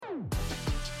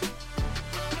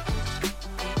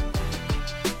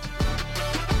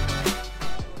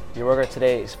Your workout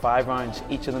today is 5 rounds,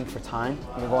 each of them for time.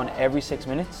 You're going every 6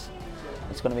 minutes.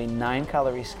 It's going to be 9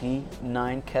 calorie ski,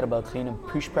 9 kettlebell clean and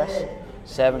push press,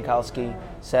 7 cal ski,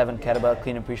 7 kettlebell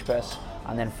clean and push press,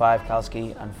 and then 5 cal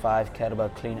ski and 5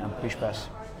 kettlebell clean and push press.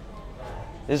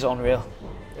 This is unreal.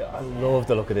 I love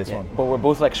the look of this one. But we're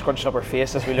both like scrunching up our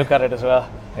face as we look at it as well.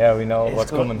 Yeah, we know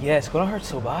what's coming. Yeah, it's going to hurt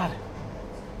so bad.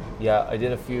 Yeah, I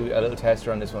did a little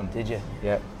tester on this one. Did you?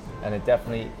 Yeah, and it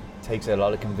definitely takes a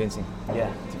lot of convincing.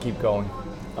 Yeah. To keep going.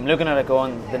 I'm looking at it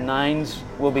going, the 9s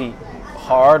will be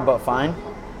hard but fine,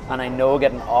 and I know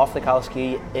getting off the cal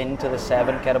ski into the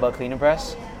 7 kettlebell clean and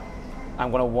press,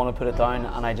 I'm going to want to put it down,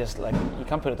 and I just like, you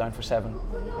can't put it down for 7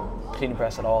 clean and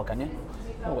press at all, can you?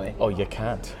 No way. Oh, you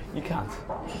can't. You can't.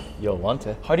 You'll want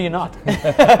to. How do you not?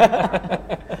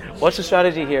 What's the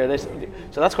strategy here?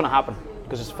 So that's going to happen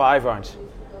because it's 5 rounds.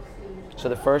 So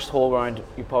the first whole round,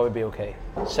 you'll probably be okay.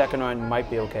 Second round might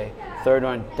be okay. Third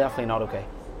round, definitely not okay.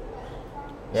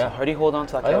 Yeah. So how do you hold on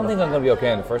to that? I don't think I'm going to be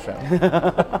okay in the first round.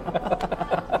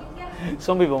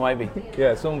 Some people might be.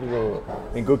 Yeah, some people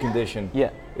in good condition. Yeah.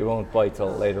 It won't bite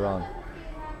till later on.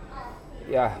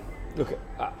 Yeah. Look,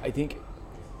 I think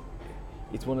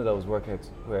it's one of those workouts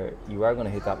where you are going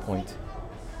to hit that point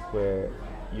where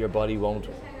your body won't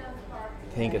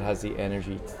think it has the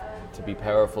energy to be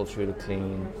powerful through the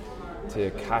clean,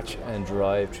 to catch and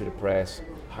drive through the press.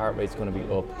 Heart rate's going to be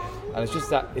up, and it's just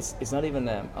that it's not even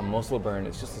a muscle burn.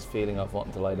 It's just this feeling of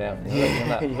wanting to lie down. You know,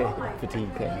 that Yeah.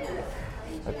 fatigue thing,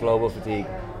 a global fatigue.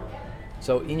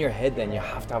 So in your head, then you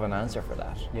have to have an answer for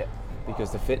that. Yeah.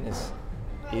 Because the fitness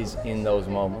is in those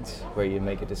moments where you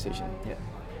make a decision. Yeah.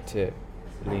 To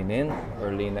lean in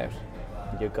or lean out.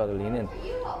 You've got to lean in.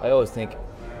 I always think,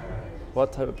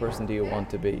 what type of person do you want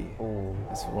to be? Oh,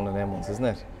 It's one of them ones, isn't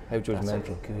it? How judgmental. that's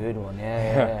a good one.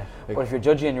 Yeah. Like, but if you're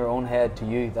judging in your own head to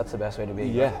you, that's the best way to be.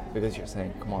 yeah, because you're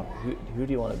saying, come on, who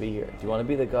do you want to be here? Do you want to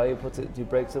be the guy who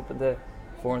breaks up at the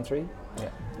 4 and 3? Yeah.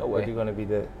 No Or way. do you want to be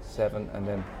the 7 and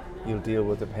then you'll deal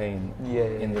with the pain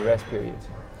in the rest period?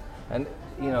 And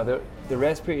you know, the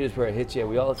rest period is where it hits you.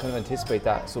 We all kind of anticipate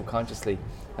that subconsciously,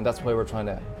 and that's why we're trying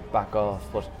to back off.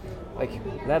 But like,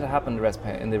 let it happen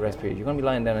in the rest period. You're going to be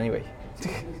lying down anyway.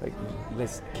 Like,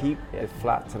 let's keep it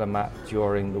flat to the mat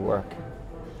during the work,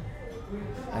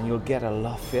 and you'll get a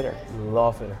lot fitter.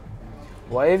 Love it.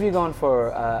 Why have you gone for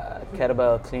a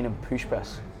kettlebell clean and push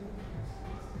press?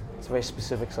 It's a very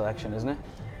specific selection, isn't it?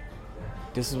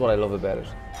 This is what I love about it.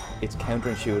 It's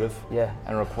counterintuitive, Yeah.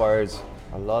 and requires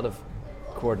a lot of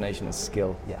coordination and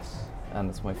skill. Yes. And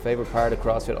it's my favorite part of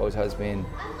CrossFit, always has been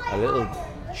a little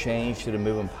change to the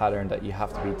movement pattern that you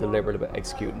have to be deliberate about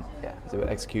executing. Yeah. It's about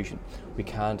execution. We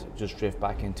can't just drift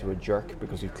back into a jerk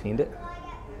because we've cleaned it,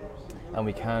 and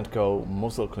we can't go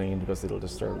muscle clean because it'll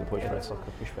disturb the push press. Fuck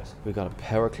a push press. We've got to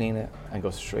power clean it and go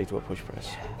straight to a push press.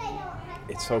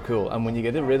 It's so cool, and when you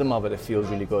get the rhythm of it, it feels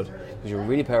really good because you're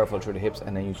really powerful through the hips,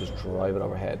 and then you just drive it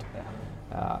overhead.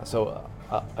 Yeah. So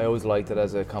I always liked it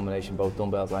as a combination, both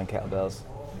dumbbells and kettlebells.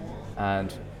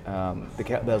 And the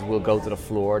kettlebells will go to the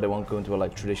floor; they won't go into a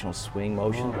like traditional swing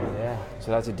motion. Oh, yeah.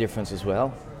 So that's a difference as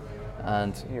well.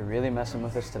 And You're really messing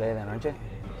with us today, then, aren't you?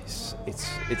 it's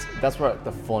that's where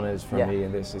the fun is for Yeah. me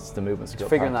in this. It's the movement skill.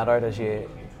 Figuring part. that out as you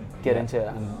get Yeah. into it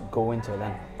and go into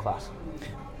then class.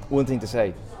 One thing to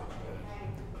say,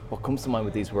 what comes to mind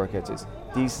with these workouts is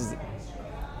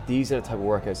these are the type of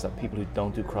workouts that people who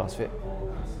don't do CrossFit,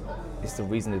 it's the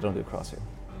reason they don't do CrossFit.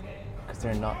 Because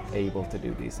they're not able to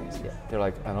do these things. Yeah. They're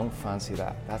like, I don't fancy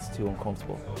that, that's too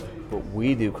uncomfortable. But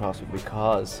we do CrossFit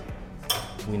because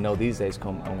we know these days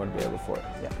come and we're going to be able for it.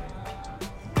 Yeah.